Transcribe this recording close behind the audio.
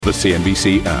The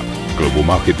CNBC app. Global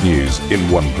market news in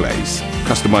one place.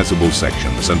 Customizable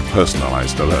sections and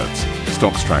personalized alerts.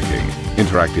 Stocks tracking,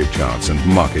 interactive charts and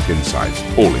market insights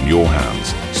all in your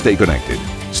hands. Stay connected.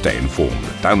 Stay informed.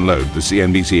 Download the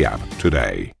CNBC app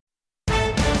today.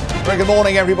 Very good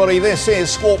morning, everybody. This is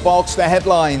Squawk Box. The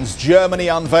headlines. Germany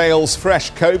unveils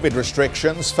fresh COVID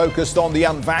restrictions focused on the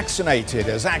unvaccinated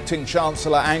as acting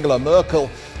Chancellor Angela Merkel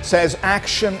says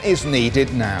action is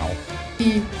needed now.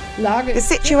 The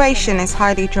situation is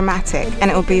highly dramatic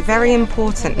and it will be very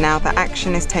important now that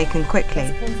action is taken quickly.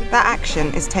 That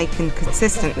action is taken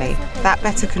consistently. That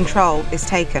better control is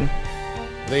taken.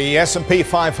 The S&P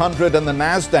 500 and the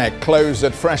Nasdaq close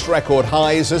at fresh record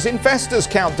highs as investors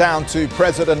count down to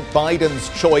President Biden's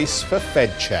choice for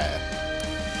Fed chair.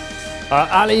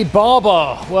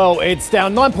 Alibaba, well, it's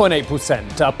down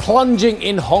 9.8%, plunging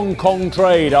in Hong Kong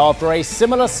trade after a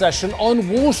similar session on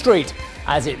Wall Street,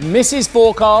 as it misses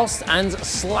forecasts and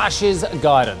slashes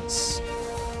guidance.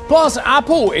 Plus,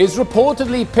 Apple is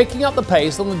reportedly picking up the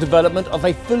pace on the development of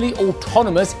a fully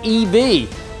autonomous EV,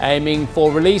 aiming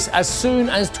for release as soon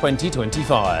as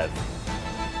 2025.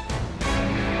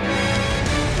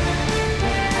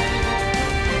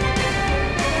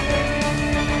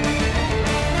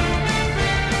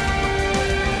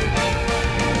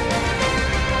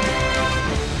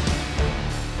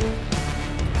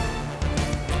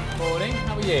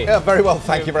 Yeah, very well,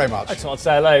 thank you very much. I just want to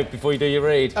say hello before you do your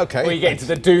read. Okay. Before you get into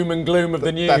the doom and gloom of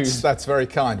the news. That's very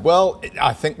kind. Well,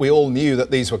 I think we all knew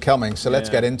that these were coming, so let's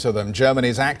get into them.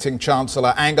 Germany's acting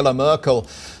Chancellor Angela Merkel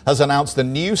has announced a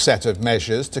new set of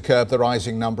measures to curb the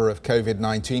rising number of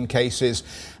COVID-19 cases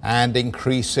and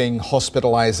increasing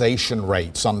hospitalization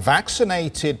rates.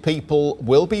 Unvaccinated people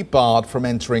will be barred from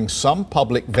entering some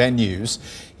public venues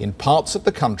in parts of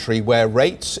the country where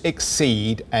rates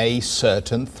exceed a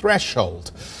certain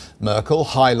threshold. Merkel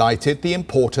highlighted the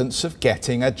importance of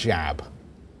getting a jab.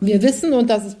 We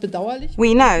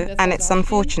know, and it's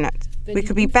unfortunate. We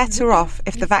could be better off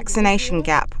if the vaccination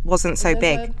gap wasn't so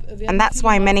big. And that's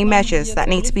why many measures that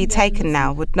need to be taken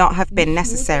now would not have been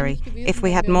necessary if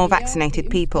we had more vaccinated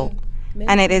people.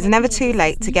 And it is never too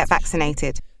late to get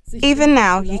vaccinated. Even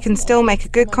now, you can still make a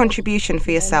good contribution for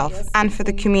yourself and for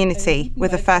the community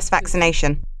with a first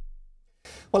vaccination.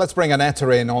 Well, let's bring Annetta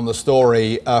in on the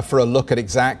story for a look at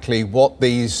exactly what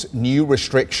these new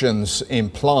restrictions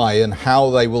imply and how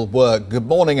they will work. Good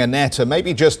morning, Annetta.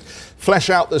 Maybe just flesh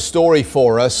out the story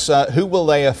for us. Who will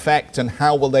they affect and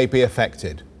how will they be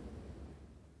affected?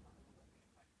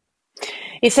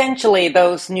 Essentially,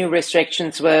 those new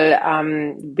restrictions will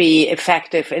be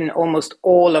effective in almost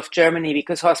all of Germany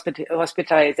because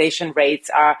hospitalization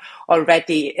rates are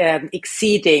already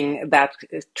exceeding that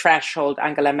threshold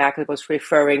Angela Merkel was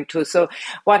referring to. So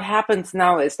what happens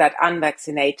now is that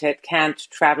unvaccinated can't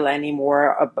travel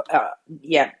anymore.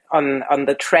 On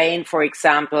the train, for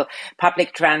example,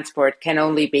 public transport can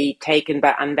only be taken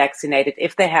by unvaccinated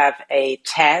if they have a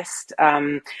test.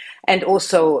 And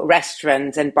also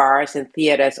restaurants and bars and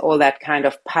theaters, all that kind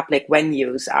of public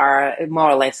venues are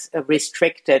more or less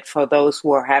restricted for those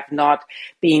who have not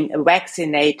been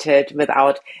vaccinated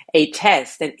without a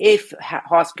test. And if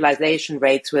hospitalization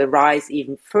rates will rise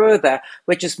even further,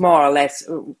 which is more or less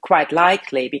quite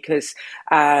likely because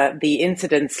the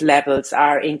incidence levels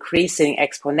are increasing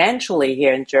exponentially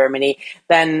here in Germany,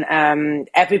 then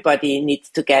everybody needs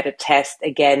to get a test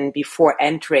again before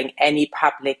entering any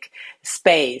public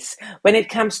space. When it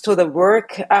comes to the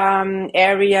work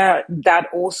area, that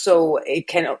also it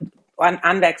can.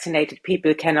 Unvaccinated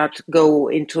people cannot go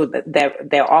into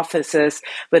their offices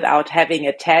without having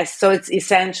a test. So it's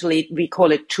essentially, we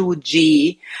call it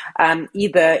 2G.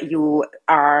 Either you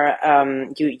are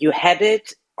you had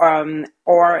it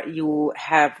or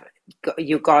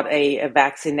you got a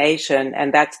vaccination,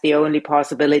 and that's the only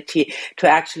possibility to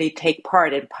actually take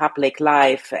part in public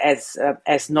life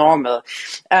as normal.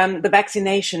 The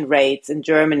vaccination rates in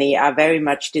Germany are very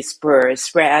much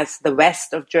dispersed, whereas the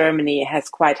west of Germany has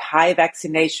quite high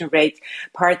vaccination rates.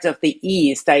 Parts of the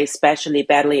east are especially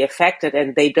badly affected,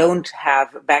 and they don't have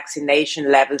vaccination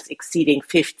levels exceeding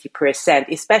 50%,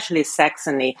 especially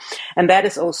Saxony. And that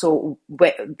is also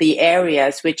the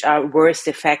areas which are worst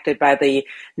affected by the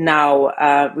now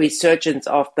resurgence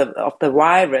of the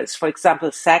virus. For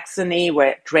example, Saxony,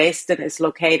 where Dresden is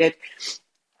located,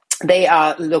 they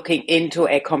are looking into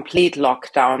a complete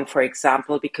lockdown, for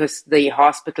example, because the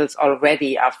hospitals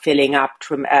already are filling up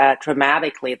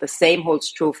dramatically. The same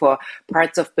holds true for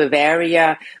parts of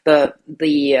Bavaria. The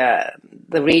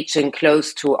the region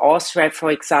close to Austria,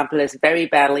 for example, is very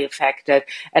badly affected.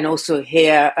 And also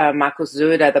here, Markus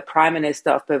Söder, the Prime Minister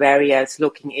of Bavaria, is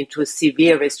looking into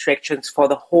severe restrictions for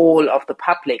the whole of the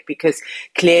public, because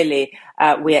clearly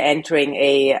we are entering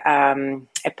a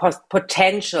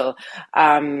potential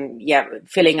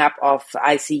filling up of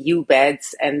ICU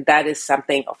beds, and that is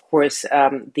something, of course,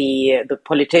 the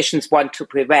politicians want to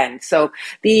prevent. So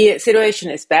the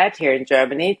situation is bad here in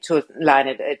Germany, to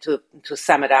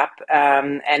sum it up,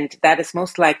 and that is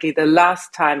most likely the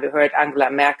last time we heard Angela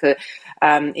Merkel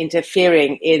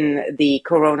interfering in the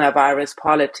coronavirus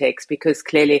politics, because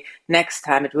clearly next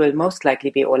time it will most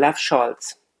likely be Olaf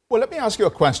Scholz. Well, let me ask you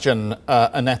a question,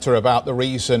 Annette, about the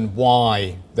reason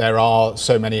why there are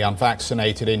so many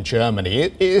unvaccinated in Germany.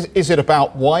 Is it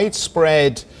about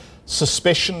widespread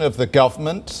suspicion of the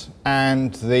government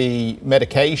and the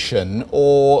medication,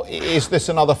 or is this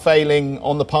another failing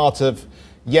on the part of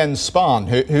Jens Spahn,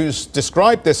 who's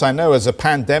described this, I know, as a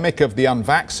pandemic of the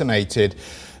unvaccinated,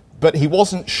 but he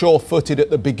wasn't sure-footed at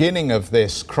the beginning of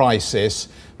this crisis.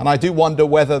 And I do wonder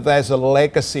whether there's a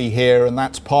legacy here, and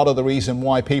that's part of the reason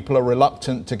why people are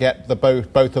reluctant to get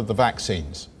both of the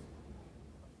vaccines.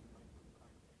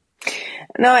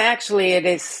 No, actually, it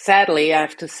is, sadly, I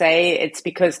have to say, it's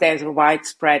because there's a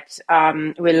widespread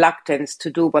reluctance to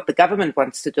do what the government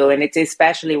wants to do. And it's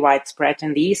especially widespread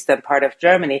in the eastern part of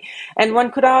Germany. And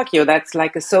one could argue that's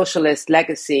like a socialist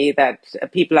legacy, that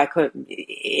people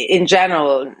in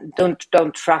general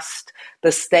don't trust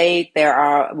the state. There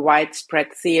are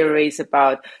widespread theories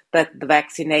about that the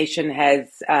vaccination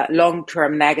has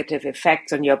long-term negative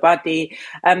effects on your body.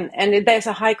 And there's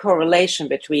a high correlation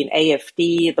between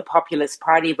AfD, the populist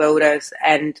party voters,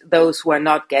 and those who are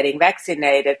not getting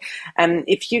vaccinated. And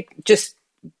if you just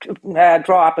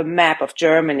draw up a map of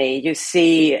Germany, you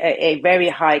see a very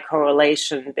high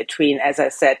correlation between, as I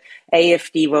said,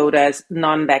 AfD voters,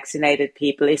 non-vaccinated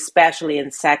people, especially in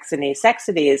Saxony.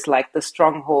 Saxony is like the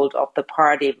stronghold of the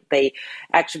party. They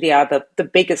actually are the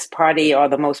biggest party, or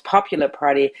the most popular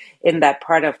party in that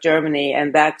part of Germany.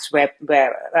 And that's where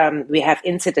we have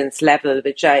incidence level,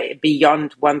 which are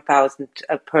beyond 1,000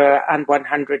 per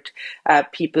 100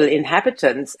 people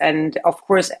inhabitants. And of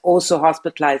course, also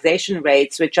hospitalization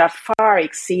rates, which are far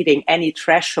exceeding any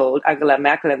threshold Angela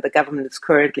Merkel and the government is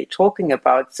currently talking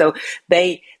about. So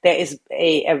there is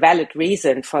a valid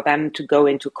reason for them to go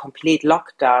into complete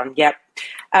lockdown.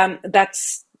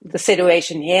 That's the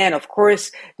situation here. And of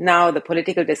course, now the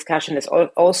political discussion is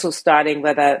also starting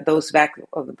whether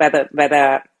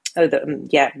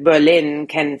Berlin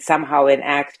can somehow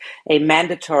enact a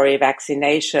mandatory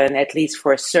vaccination, at least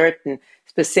for certain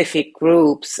specific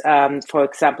groups, for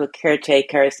example,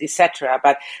 caretakers, etc.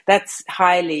 But that's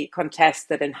highly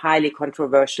contested and highly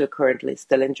controversial currently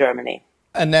still in Germany.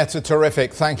 Annette,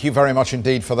 terrific. Thank you very much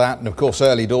indeed for that. And of course,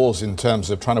 early doors in terms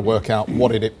of trying to work out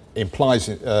what it implies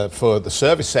for the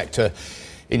service sector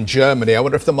in Germany. I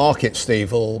wonder if the market,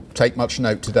 Steve, will take much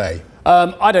note today.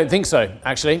 I don't think so,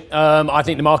 actually. I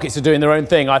think the markets are doing their own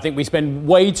thing. I think we spend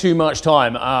way too much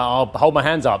time, I'll hold my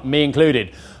hands up, me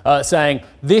included, saying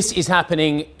this is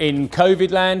happening in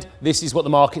COVID land, this is what the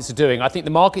markets are doing. I think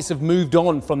the markets have moved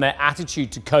on from their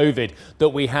attitude to COVID that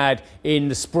we had in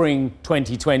the spring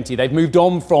 2020. They've moved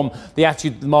on from the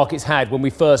attitude that the markets had when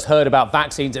we first heard about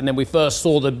vaccines and then we first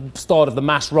saw the start of the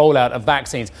mass rollout of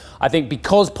vaccines. I think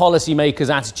because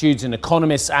policymakers' attitudes and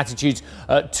economists' attitudes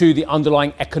to the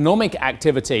underlying economic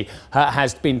activity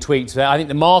has been tweaked. I think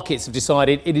the markets have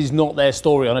decided it is not their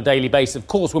story on a daily basis. Of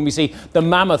course, when we see the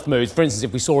mammoth moves, for instance,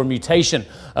 if we saw a mutation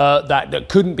that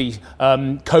couldn't be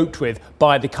coped with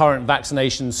by the current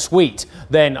vaccination suite,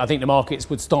 then I think the markets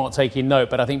would start taking note.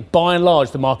 But I think by and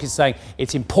large, the market's saying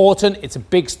it's important, it's a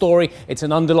big story, it's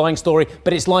an underlying story,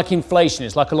 but it's like inflation,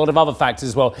 it's like a lot of other factors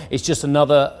as well. It's just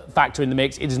another factor in the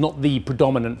mix. It is not the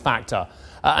predominant factor.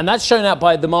 And that's shown out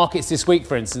by the markets this week,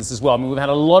 for instance, as well. I mean, we've had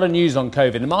a lot of news on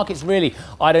COVID. The markets really,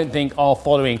 I don't think, are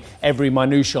following every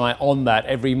minutiae on that,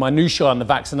 every minutiae on the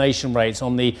vaccination rates,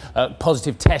 on the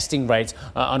positive testing rates,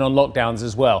 and on lockdowns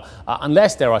as well.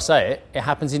 Unless, dare I say it, it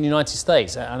happens in the United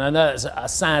States. And I know it's a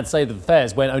sad state of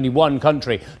affairs when only one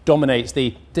country dominates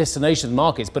the destination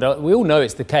markets, but we all know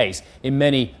it's the case in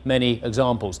many, many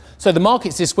examples. So the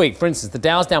markets this week, for instance, the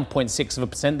Dow's down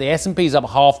 0.6%, the S&P is up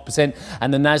 0.5%,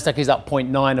 and the Nasdaq is up 0.9%.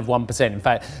 0.9 of 1%. In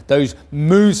fact, those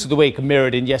moves for the week are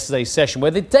mirrored in yesterday's session,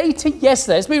 where the data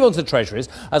yesterday, let's move on to the treasuries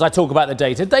as I talk about the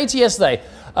data. Data yesterday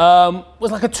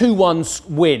was like a 2-1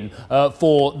 win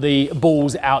for the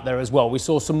bulls out there as well. We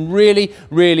saw some really,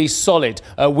 really solid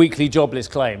weekly jobless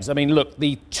claims. I mean, look,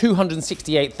 the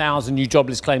 268,000 new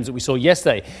jobless claims that we saw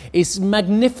yesterday is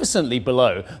magnificently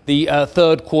below the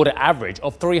third quarter average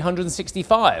of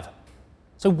 365.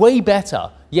 So way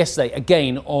better yesterday,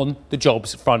 again, on the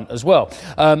jobs front as well.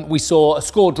 We saw a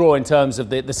score draw in terms of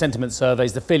the sentiment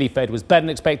surveys. The Philly Fed was better than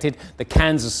expected. The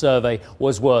Kansas survey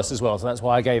was worse as well. So that's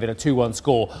why I gave it a 2-1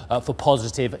 score for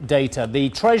positive data. The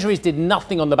Treasuries did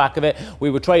nothing on the back of it. We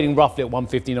were trading roughly at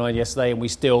 159 yesterday, and we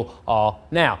still are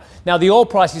now. Now, the oil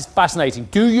price is fascinating.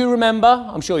 Do you remember?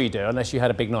 I'm sure you do, unless you had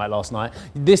a big night last night.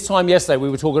 This time yesterday, we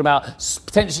were talking about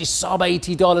potentially sub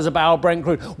 $80 a barrel Brent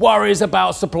crude. Worries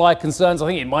about supply concerns. I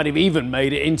think it might have even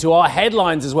made it into our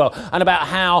headlines as well, and about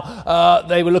how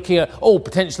they were looking at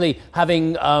potentially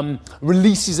having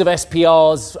releases of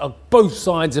SPRs on both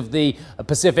sides of the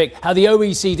Pacific, how the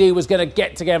OECD was going to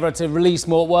get together to release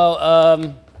more.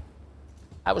 Well,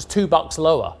 that was $2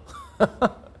 lower.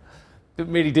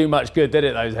 Didn't really do much good, did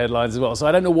it, those headlines as well? So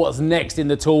I don't know what's next in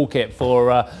the toolkit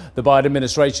for the Biden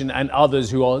administration and others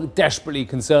who are desperately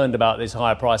concerned about this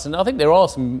higher price. And I think there are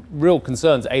some real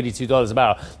concerns at $82 a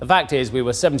barrel. The fact is we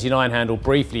were 79 handled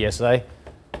briefly yesterday.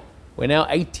 We're now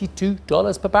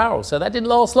 $82 per barrel. So that didn't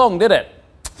last long, did it?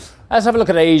 Let's have a look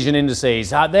at Asian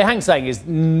indices. The Hang Seng is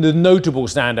the notable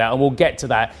standout, and we'll get to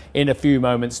that in a few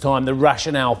moments' time. The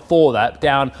rationale for that,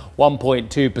 down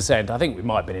 1.2%. I think we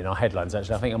might have been in our headlines,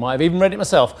 actually. I think I might have even read it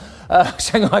myself.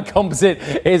 Shanghai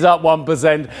Composite is up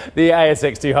 1%. The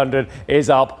ASX 200 is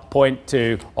up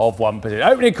 0.2 of 1%.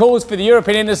 Opening calls for the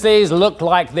European indices look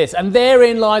like this. And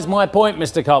therein lies my point,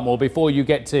 Mr. Cutmore, before you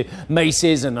get to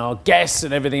Macy's and our guests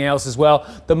and everything else as well.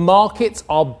 The markets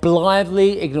are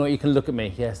blithely ignoring. You can look at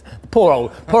me, yes. Poor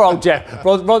old Jeff.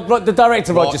 The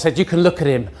director, Roger, said, you can look at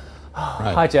him.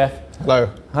 Right. Hi, Jeff.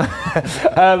 Hello.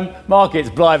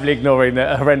 Markets blithely ignoring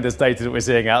the horrendous data that we're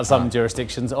seeing out of some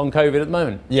jurisdictions on COVID at the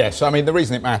moment. Yes, I mean, the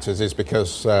reason it matters is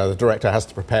because the director has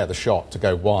to prepare the shot to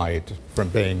go wide from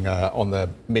being on the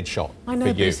mid-shot. I know,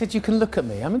 but he said you can look at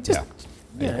me. I mean, just...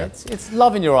 Yeah, it's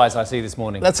love in your eyes I see this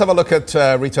morning. Let's have a look at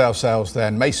retail sales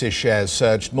then. Macy's shares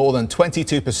surged more than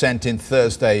 22% in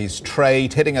Thursday's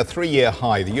trade, hitting a 3-year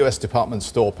high. The US department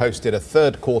store posted a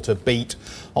third quarter beat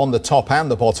on the top and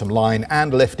the bottom line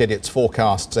and lifted its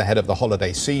forecasts ahead of the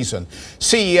holiday season.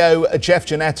 CEO Jeff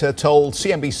Gennetta told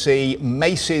CNBC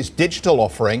Macy's digital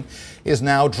offering is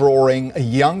now drawing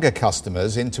younger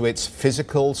customers into its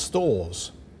physical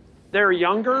stores. They're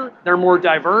younger, they're more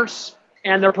diverse,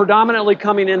 and they're predominantly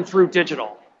coming in through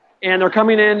digital. And they're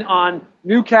coming in on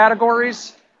new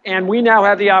categories. And we now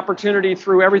have the opportunity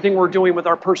through everything we're doing with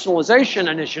our personalization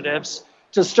initiatives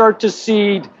to start to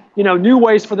seed, new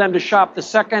ways for them to shop the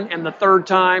second and the third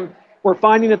time. We're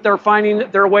finding that they're finding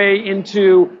their way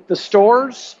into the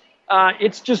stores.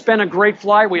 It's just been a great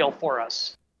flywheel for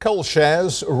us. Kohl's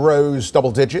shares rose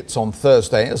double digits on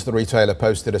Thursday as the retailer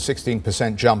posted a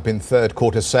 16% jump in third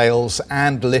quarter sales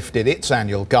and lifted its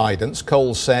annual guidance.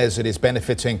 Kohl's says it is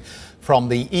benefiting from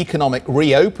the economic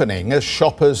reopening as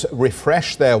shoppers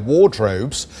refresh their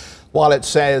wardrobes, while it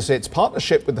says its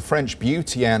partnership with the French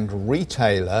beauty and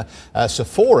retailer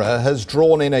Sephora has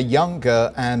drawn in a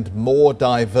younger and more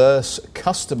diverse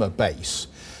customer base.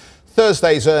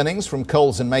 Thursday's earnings from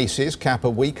Kohl's and Macy's cap a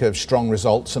week of strong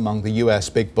results among the US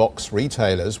big box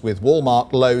retailers, with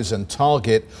Walmart, Lowe's and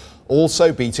Target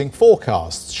also beating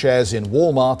forecasts. Shares in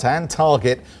Walmart and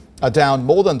Target are down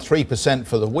more than 3%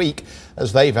 for the week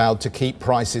as they vowed to keep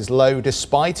prices low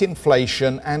despite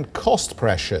inflation and cost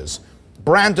pressures.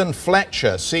 Brandon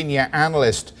Fletcher, senior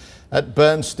analyst at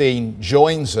Bernstein,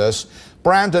 joins us.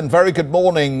 Brandon, very good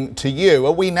morning to you.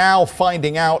 Are we now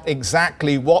finding out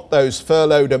exactly what those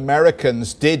furloughed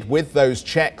Americans did with those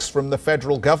checks from the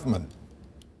federal government?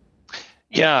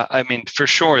 Yeah, I mean, for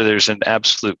sure, there's an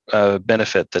absolute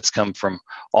benefit that's come from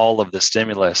all of the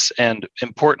stimulus. And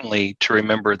importantly, to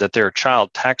remember that there are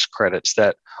child tax credits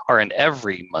that are in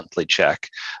every monthly check,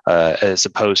 as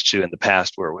opposed to in the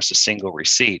past where it was a single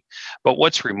receipt. But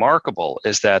what's remarkable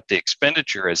is that the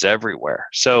expenditure is everywhere.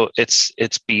 So it's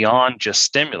beyond just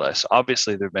stimulus.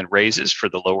 Obviously, there have been raises for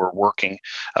the lower working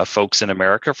folks in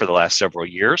America for the last several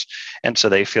years, and so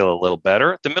they feel a little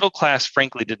better. The middle class,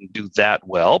 frankly, didn't do that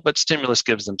well, but stimulus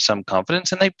gives them some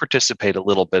confidence, and they participate a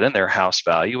little bit in their house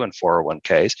value and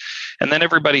 401ks. And then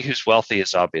everybody who's wealthy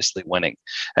is obviously winning.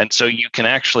 And so you can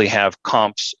actually have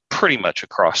comps sales pretty much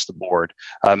across the board,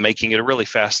 making it a really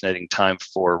fascinating time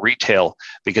for retail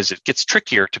because it gets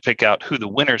trickier to pick out who the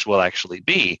winners will actually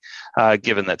be,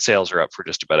 given that sales are up for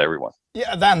just about everyone.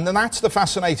 Yeah, Dan, and that's the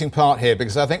fascinating part here,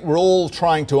 because I think we're all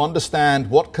trying to understand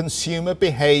what consumer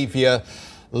behavior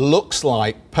looks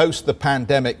like post the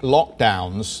pandemic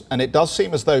lockdowns, and it does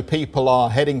seem as though people are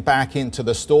heading back into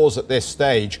the stores at this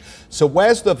stage. So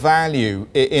where's the value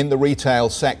in the retail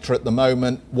sector at the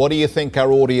moment? What do you think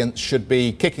our audience should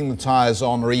be kicking the tires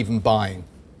on or even buying?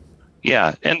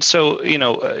 Yeah. And so,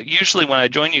 usually when I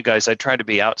join you guys, I try to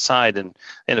be outside and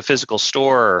in a physical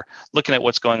store or looking at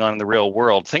what's going on in the real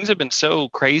world. Things have been so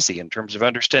crazy in terms of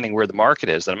understanding where the market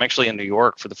is that I'm actually in New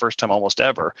York for the first time almost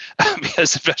ever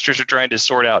because investors are trying to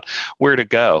sort out where to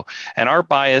go. And our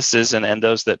biases and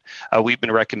those that we've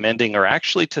been recommending are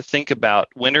actually to think about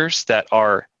winners that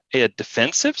are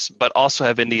defensives, but also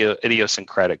have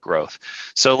idiosyncratic growth.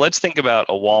 So let's think about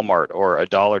a Walmart or a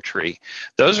Dollar Tree.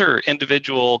 Those are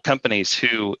individual companies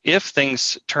who, if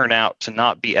things turn out to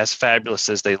not be as fabulous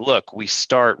as they look, we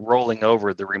start rolling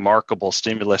over the remarkable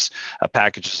stimulus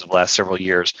packages of the last several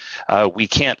years. We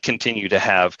can't continue to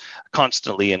have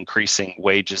constantly increasing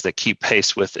wages that keep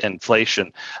pace with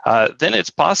inflation. Then it's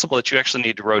possible that you actually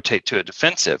need to rotate to a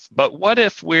defensive. But what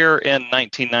if we're in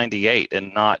 1998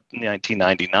 and not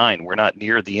 1999? We're not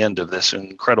near the end of this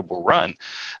incredible run.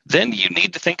 Then you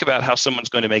need to think about how someone's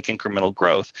going to make incremental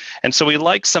growth. And so we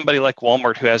like somebody like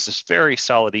Walmart who has this very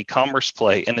solid e-commerce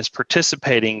play and is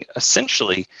participating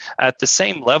essentially at the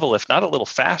same level, if not a little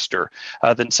faster,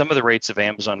 than some of the rates of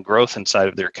Amazon growth inside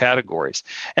of their categories.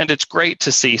 And it's great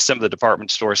to see some of the department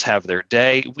stores have their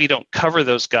day. We don't cover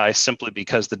those guys simply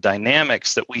because the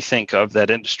dynamics that we think of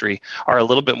that industry are a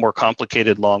little bit more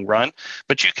complicated long run,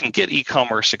 but you can get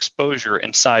e-commerce exposure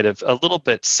inside of a little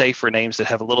bit safer names that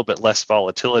have a little bit less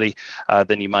volatility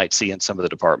than you might see in some of the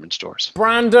department stores.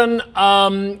 Brandon,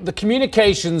 the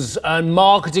communications and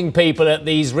marketing people at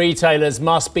these retailers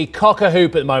must be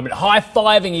cock-a-hoop at the moment,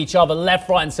 high-fiving each other left,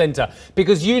 right and centre,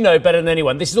 because you know better than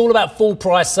anyone, this is all about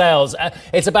full-price sales.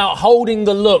 It's about holding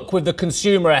the look with the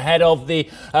consumer ahead of the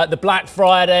Black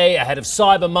Friday, ahead of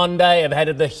Cyber Monday, ahead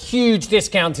of the huge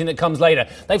discounting that comes later.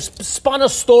 They've spun a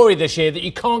story this year that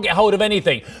you can't get hold of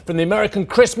anything, from the American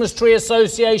Christmas Tree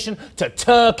Association to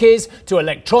turkeys to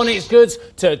electronics goods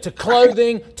to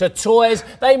clothing to toys.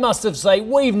 They must have said,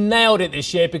 we've nailed it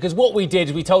this year, because what we did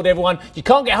is we told everyone, you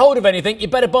can't get hold of anything, you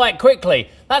better buy it quickly.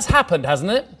 That's happened, hasn't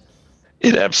it?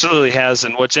 It absolutely has.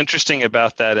 And what's interesting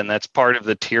about that, and that's part of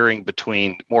the tiering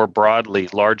between more broadly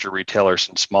larger retailers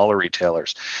and smaller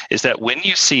retailers, is that when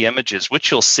you see images,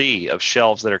 which you'll see of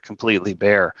shelves that are completely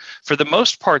bare, for the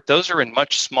most part, those are in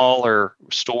much smaller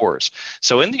stores.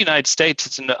 So in the United States,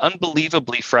 it's an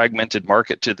unbelievably fragmented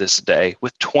market to this day,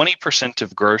 with 20%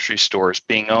 of grocery stores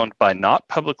being owned by not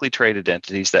publicly traded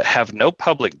entities that have no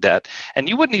public debt, and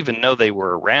you wouldn't even know they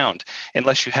were around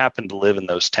unless you happen to live in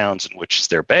those towns in which is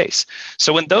their base.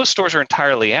 So when those stores are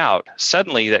entirely out,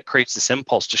 suddenly that creates this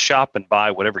impulse to shop and buy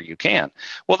whatever you can.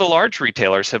 Well, the large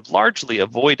retailers have largely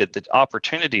avoided the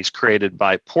opportunities created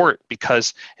by port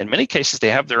because in many cases they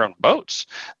have their own boats.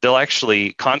 They'll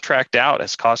actually contract out,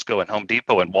 as Costco and Home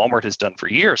Depot and Walmart has done for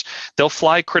years. They'll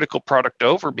fly critical product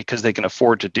over because they can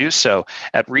afford to do so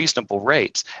at reasonable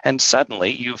rates. And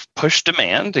suddenly you've pushed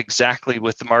demand exactly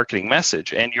with the marketing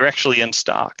message and you're actually in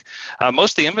stock.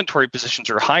 Most of the inventory positions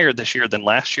are higher this year than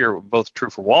last year, both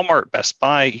true for Walmart, Best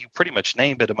Buy, you pretty much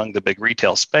name it among the big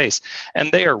retail space,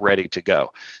 and they are ready to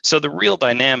go. So the real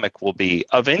dynamic will be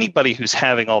of anybody who's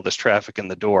having all this traffic in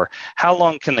the door, how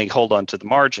long can they hold on to the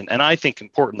margin? And I think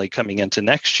importantly coming into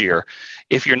next year,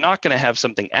 if you're not going to have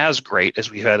something as great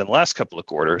as we've had in the last couple of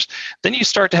quarters, then you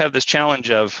start to have this challenge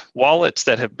of wallets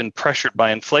that have been pressured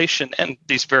by inflation and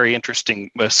these very interesting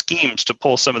schemes to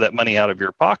pull some of that money out of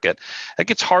your pocket. It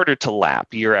gets harder to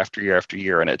lap year after year after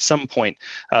year. And at some point,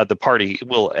 the party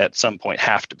will at some point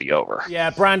have to be over. Yeah,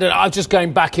 Brandon, I'm just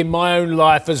going back in my own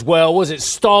life as well. Was it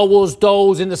Star Wars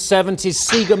dolls in the 70s,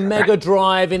 Sega Mega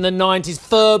Drive in the 90s,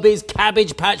 Furbies,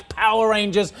 Cabbage Patch, Power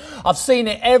Rangers? I've seen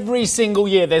it every single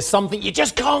year. There's something you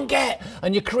just can't get,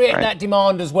 and you create that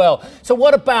demand as well. So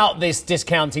what about this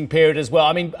discounting period as well?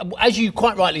 I mean, as you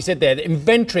quite rightly said there, the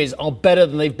inventories are better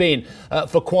than they've been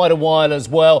for quite a while as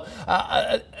well.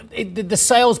 The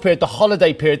sales period, the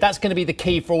holiday period, that's going to be the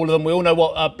key for all of them. We all know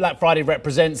what Black Friday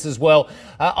represents as well.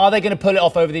 Are they going to pull it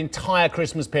off over the entire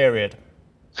Christmas period?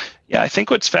 Yeah, I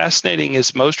think what's fascinating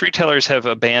is most retailers have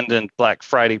abandoned Black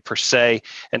Friday per se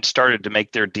and started to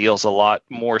make their deals a lot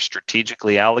more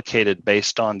strategically allocated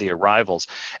based on the arrivals.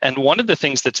 And one of the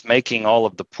things that's making all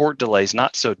of the port delays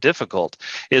not so difficult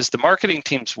is the marketing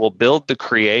teams will build the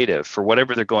creative for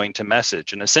whatever they're going to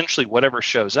message. And essentially whatever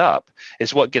shows up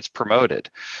is what gets promoted.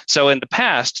 So in the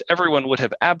past, everyone would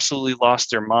have absolutely lost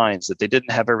their minds that they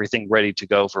didn't have everything ready to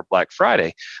go for Black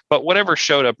Friday. But whatever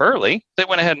showed up early, they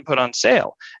went ahead and put on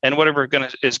sale. And whatever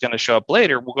is going to show up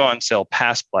later will go on sale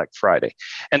past Black Friday.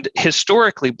 And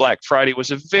historically, Black Friday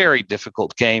was a very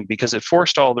difficult game because it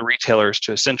forced all the retailers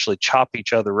to essentially chop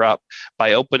each other up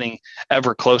by opening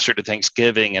ever closer to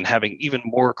Thanksgiving and having even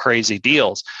more crazy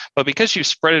deals. But because you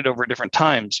spread it over different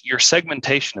times, your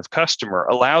segmentation of customer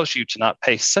allows you to not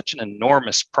pay such an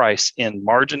enormous price in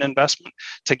margin investment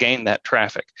to gain that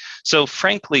traffic. So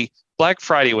frankly, Black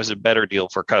Friday was a better deal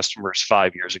for customers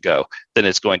 5 years ago than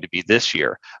it's going to be this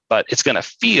year. But it's going to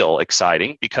feel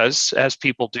exciting because as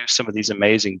people do some of these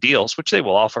amazing deals, which they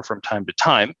will offer from time to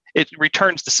time, it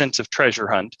returns the sense of treasure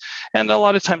hunt. And a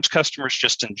lot of times customers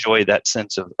just enjoy that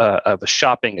sense of a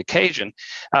shopping occasion,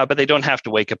 but they don't have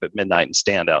to wake up at midnight and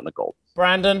stand out in the cold.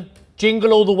 Brandon,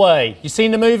 Jingle All the Way. You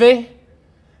seen the movie?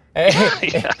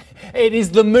 Yeah. It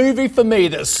is the movie for me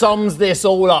that sums this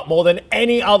all up more than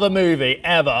any other movie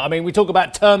ever. I mean, we talk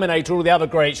about Terminator, all the other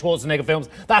great Schwarzenegger films.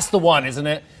 That's the one, isn't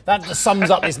it? That sums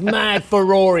up this mad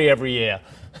Ferrari every year.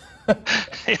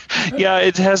 Yeah,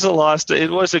 it has a lost.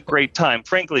 It was a great time,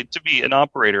 frankly, to be an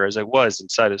operator as I was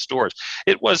inside of stores.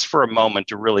 It was for a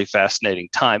moment a really fascinating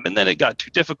time, and then it got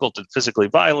too difficult and physically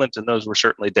violent, and those were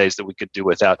certainly days that we could do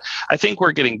without. I think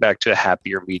we're getting back to a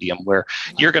happier medium where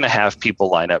you're going to have people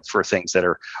line up for things that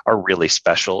are really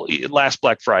special. Last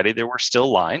Black Friday, there were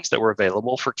still lines that were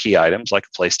available for key items like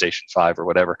a PlayStation 5 or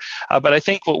whatever. But I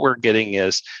think what we're getting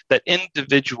is that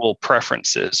individual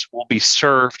preferences will be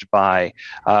served by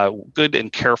good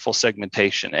and careful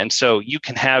segmentation. And so you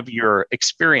can have your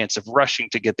experience of rushing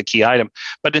to get the key item,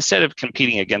 but instead of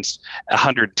competing against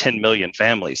 110 million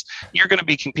families, you're going to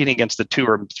be competing against the 2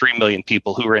 or 3 million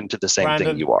people who are into the same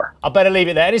thing you are. I better leave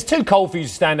it there. It is too cold for you to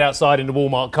stand outside in the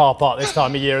Walmart car park this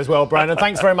time of year as well, Brandon.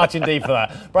 Thanks very much indeed for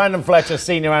that. Brandon Fletcher,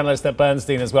 senior analyst at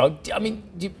Bernstein as well. I mean,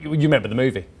 you remember the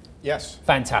movie? Yes.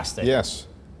 Fantastic. Yes.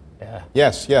 Yeah.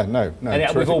 Yes, yeah, no.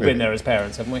 And we've all been there as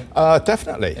parents, haven't we?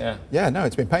 Definitely. Yeah, no,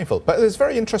 it's been painful. But there's a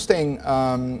very interesting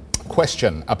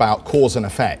question about cause and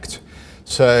effect.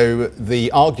 So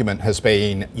the argument has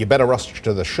been you better rush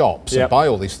to the shops and buy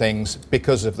all these things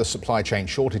because of the supply chain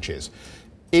shortages.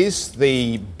 Is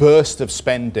the burst of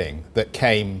spending that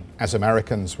came as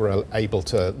Americans were able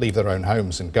to leave their own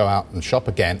homes and go out and shop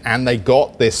again, and they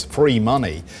got this free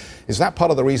money, is that part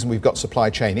of the reason we've got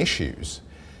supply chain issues?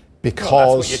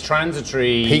 Because that's what your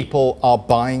transitory people are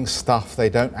buying stuff they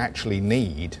don't actually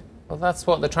need. Well, that's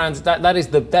what that is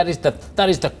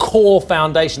the core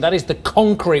foundation. That is the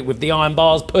concrete with the iron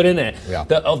bars put in it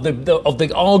of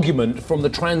the argument from the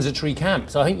transitory camp.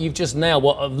 So I think you've just nailed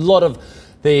what a lot of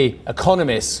the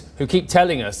economists who keep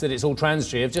telling us that it's all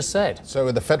transitory have just said.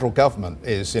 So the federal government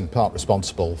is in part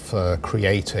responsible for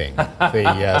creating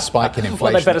the spike in inflation.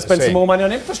 Well, they better spend some more money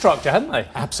on infrastructure, hadn't they?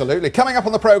 Absolutely. Coming up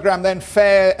on the programme then,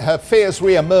 her fears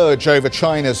re-emerge over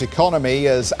China's economy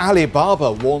as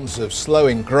Alibaba warns of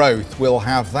slowing growth. We'll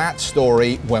have that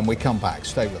story when we come back.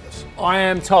 Stay with us. I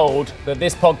am told that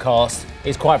this podcast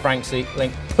is quite frankly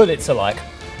Pulitzer-like,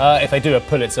 if they do a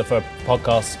Pulitzer for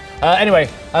podcasts. Anyway,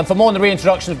 for more on the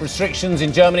reintroduction of restrictions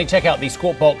in Germany, check out the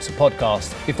Squawk Box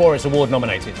podcast before it's award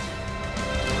nominated.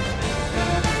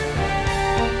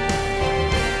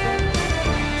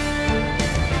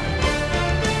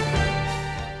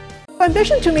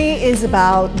 Ambition to me is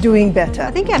about doing better.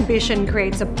 I think ambition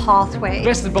creates a pathway. The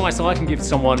best advice I can give to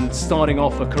someone starting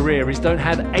off a career is don't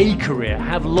have a career,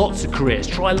 have lots of careers,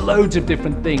 try loads of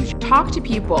different things. Talk to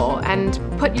people and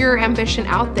put your ambition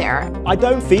out there. I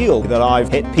don't feel that I've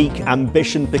hit peak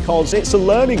ambition because it's a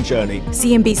learning journey.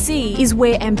 CNBC is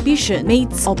where ambition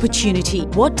meets opportunity.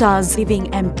 What does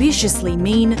living ambitiously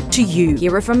mean to you?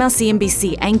 Hear it from our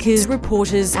CNBC anchors,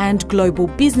 reporters and global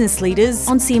business leaders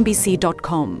on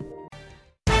CNBC.com.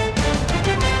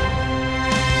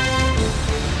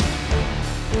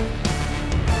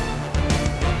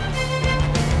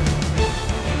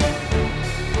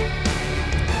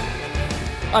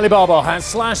 Alibaba has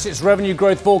slashed its revenue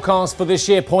growth forecast for this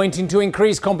year, pointing to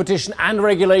increased competition and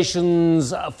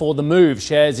regulations for the move.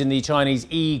 Shares in the Chinese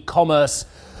e-commerce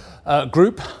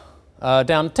group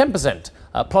down 10%.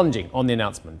 plunging on the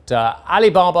announcement.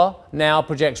 Alibaba now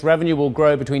projects revenue will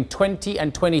grow between 20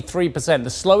 and 23%, the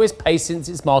slowest pace since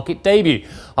its market debut,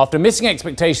 after missing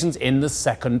expectations in the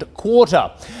second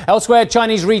quarter. Elsewhere,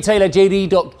 Chinese retailer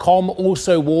JD.com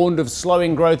also warned of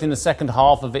slowing growth in the second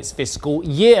half of its fiscal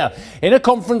year. In a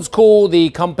conference call, the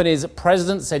company's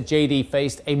president said JD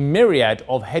faced a myriad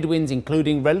of headwinds,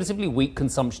 including relatively weak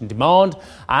consumption demand,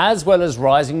 as well as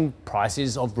rising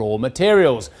prices of raw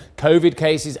materials, COVID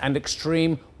cases and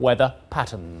extreme weather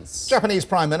patterns. Japanese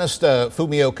Prime Minister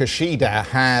Fumio Kishida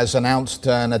has announced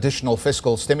an additional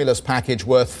fiscal stimulus package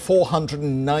worth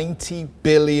 $490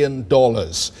 billion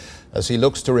as he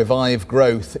looks to revive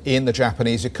growth in the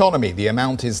Japanese economy. The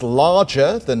amount is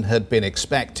larger than had been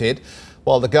expected,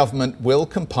 while the government will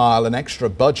compile an extra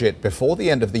budget before the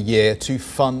end of the year to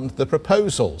fund the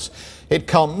proposals. It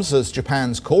comes as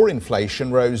Japan's core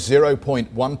inflation rose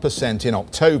 0.1% in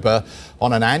October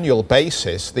on an annual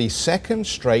basis, the second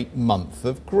straight month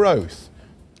of growth.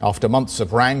 After months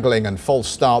of wrangling and false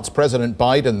starts, President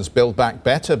Biden's Build Back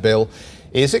Better bill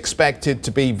is expected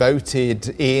to be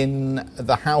voted in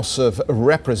the House of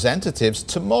Representatives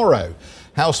tomorrow.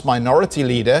 House Minority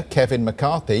Leader Kevin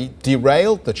McCarthy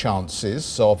derailed the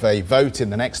chances of a vote in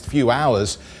the next few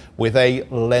hours with a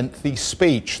lengthy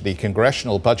speech. The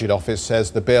Congressional Budget Office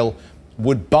says the bill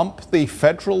would bump the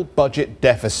federal budget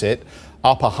deficit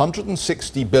up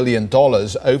 $160 billion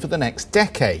over the next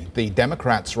decade. The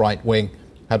Democrats' right wing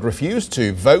had refused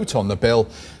to vote on the bill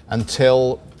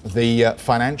until the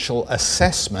financial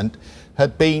assessment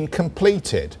had been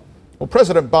completed. Well,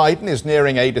 President Biden is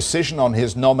nearing a decision on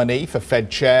his nominee for Fed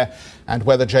chair and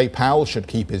whether Jay Powell should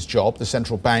keep his job. The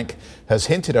central bank has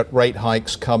hinted at rate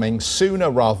hikes coming sooner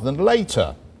rather than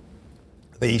later.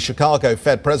 The Chicago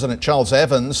Fed President Charles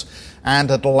Evans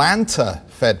and Atlanta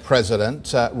Fed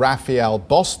President Raphael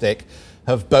Bostic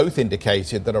have both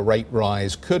indicated that a rate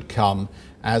rise could come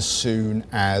as soon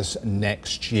as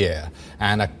next year.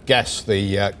 And I guess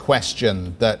the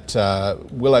question that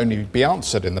will only be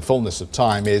answered in the fullness of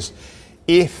time is,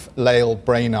 if Lael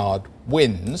Brainard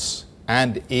wins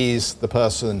and is the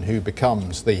person who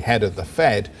becomes the head of the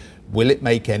Fed, will it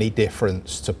make any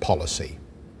difference to policy?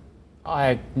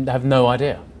 I have no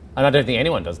idea. And I don't think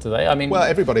anyone does today. I mean, well,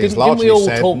 everybody has largely didn't we all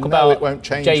said, talk about it won't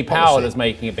change Jay Powell policy. as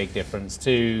making a big difference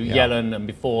to Yellen, and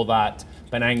before that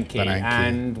Bernanke,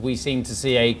 and we seem to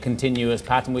see a continuous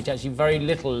pattern which actually very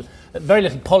little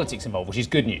politics involved, which is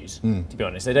good news, to be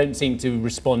honest. They don't seem to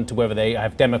respond to whether they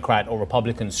have Democrat or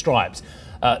Republican stripes.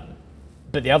 But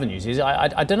the other news is,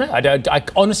 I don't know. I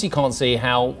honestly can't see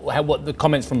how what the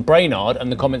comments from Brainard and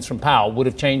the comments from Powell would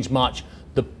have changed much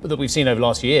that we've seen over the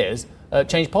last few years.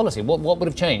 Changed policy. What would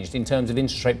have changed in terms of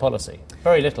interest rate policy?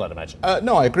 Very little, I'd imagine.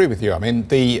 No, I agree with you. I mean,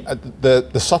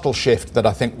 the subtle shift that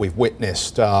I think we've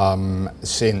witnessed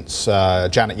since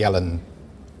Janet Yellen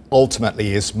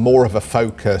ultimately is more of a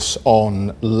focus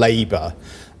on labour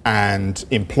and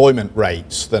employment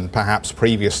rates than perhaps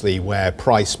previously, where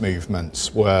price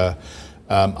movements were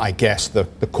I guess, the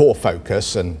core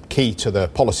focus and key to the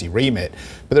policy remit.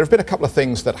 But there have been a couple of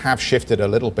things that have shifted a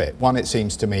little bit. One, it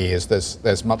seems to me, is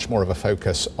there's much more of a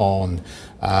focus on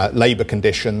labour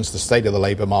conditions, the state of the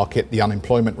labour market, the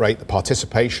unemployment rate, the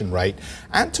participation rate,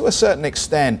 and to a certain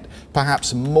extent,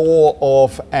 perhaps more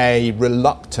of a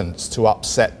reluctance to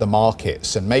upset the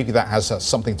markets. And maybe that has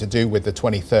something to do with the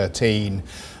 2013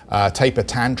 taper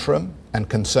tantrum and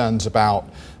concerns about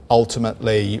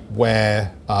ultimately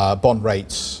where bond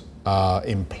rates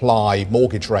imply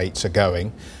mortgage rates are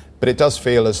going. But it does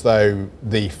feel as though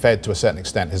the Fed, to a certain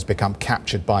extent, has become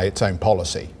captured by its own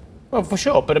policy. Well, for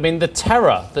sure. But I mean, the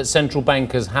terror that central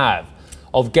bankers have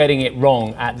of getting it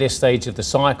wrong at this stage of the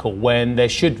cycle, when there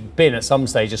should have been at some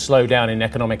stage a slowdown in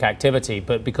economic activity,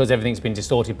 but because everything's been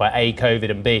distorted by A, COVID,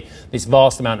 and B, this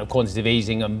vast amount of quantitative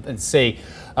easing, and C,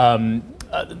 the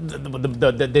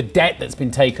debt that's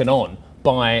been taken on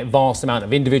by a vast amount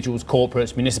of individuals,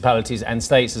 corporates, municipalities and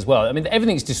states as well. I mean,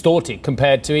 everything's distorted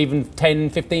compared to even 10,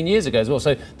 15 years ago as well.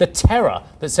 So the terror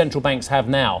that central banks have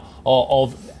now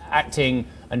of acting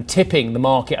and tipping the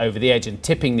market over the edge and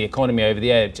tipping the economy over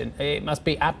the edge, and it must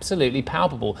be absolutely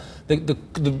palpable.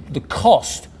 The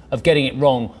cost of getting it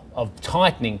wrong, of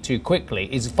tightening too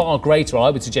quickly, is far greater, I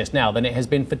would suggest now, than it has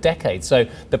been for decades. So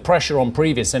the pressure on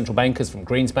previous central bankers, from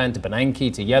Greenspan to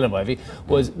Bernanke to Yellen, whatever,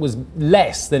 was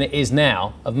less than it is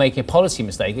now of making a policy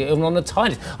mistake, even on the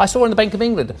tiniest. I saw in the Bank of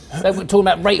England, they were talking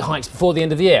about rate hikes before the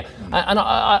end of the year. And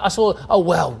I saw,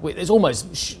 it's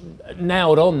almost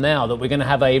nailed on now that we're going to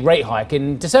have a rate hike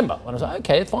in December. And I was like,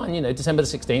 okay, fine, December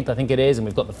the 16th, I think it is, and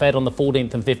we've got the Fed on the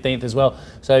 14th and 15th as well.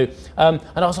 So, and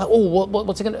I was like,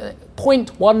 what's it going to...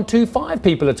 0.125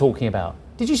 people are talking about.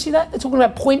 Did you see that? They're talking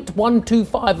about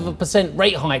 0.125%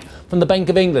 rate hike from the Bank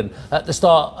of England at the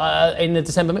start in the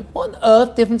December. What on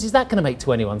earth difference is that going to make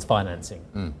to anyone's financing?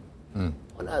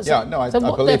 Yeah, no, I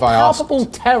believe I asked. The palpable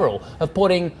terror of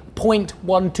putting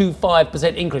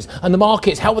 0.125% increase. And the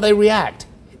markets, how will they react?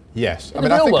 Yes. I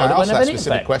mean, I think I asked that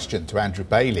specific question to Andrew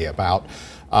Bailey about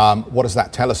what does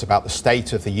that tell us about the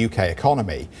state of the UK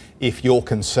economy if you're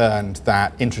concerned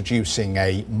that introducing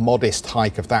a modest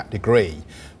hike of that degree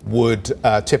would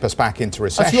tip us back into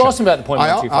recession. You asked him about the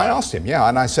 0.125. I asked him, yeah,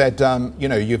 and I said,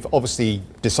 you've obviously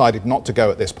decided not to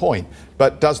go at this point,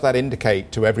 but does that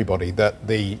indicate to everybody that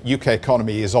the UK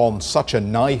economy is on such a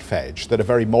knife edge that a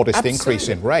very modest increase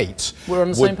in rates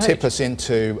would tip us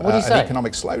into an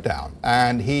economic slowdown?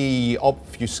 And he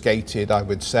obfuscated, I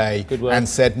would say, and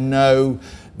said, no,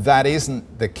 that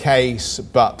isn't the case,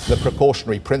 but the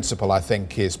precautionary principle, I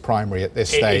think, is primary at this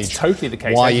stage. It's totally the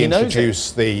case. Why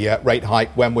introduce the rate hike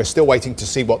when we're still waiting to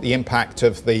see what the impact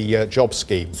of the job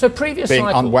scheme being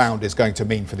unwound is going to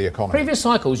mean for the economy? Previous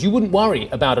cycles, you wouldn't worry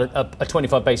about a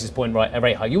 25 basis point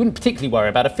rate hike. You wouldn't particularly worry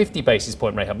about a 50 basis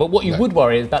point rate hike. But what you would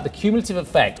worry is about the cumulative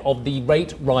effect of the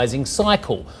rate rising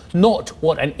cycle, not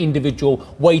what an individual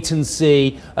wait and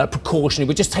see, precautionary,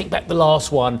 would just take back the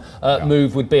last one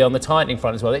move would be on the tightening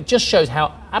front as well. It just shows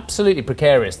how absolutely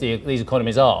precarious these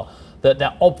economies are.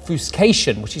 That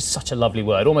obfuscation, which is such a lovely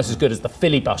word, almost as good as the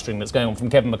filibustering that's going on from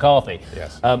Kevin McCarthy.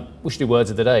 Yes. We should do words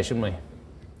of the day, shouldn't we?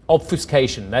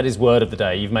 Obfuscation, that is word of the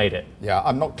day. You've made it. Yeah,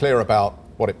 I'm not clear about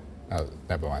what it... Oh,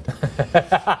 never mind.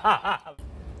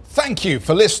 Thank you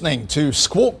for listening to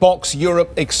Squawk Box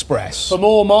Europe Express. For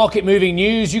more market-moving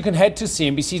news, you can head to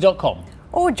cnbc.com.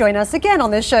 Or join us again on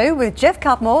the show with Jeff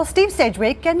Cutmore, Steve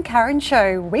Sedgwick and Karen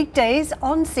Cho, weekdays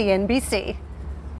on CNBC.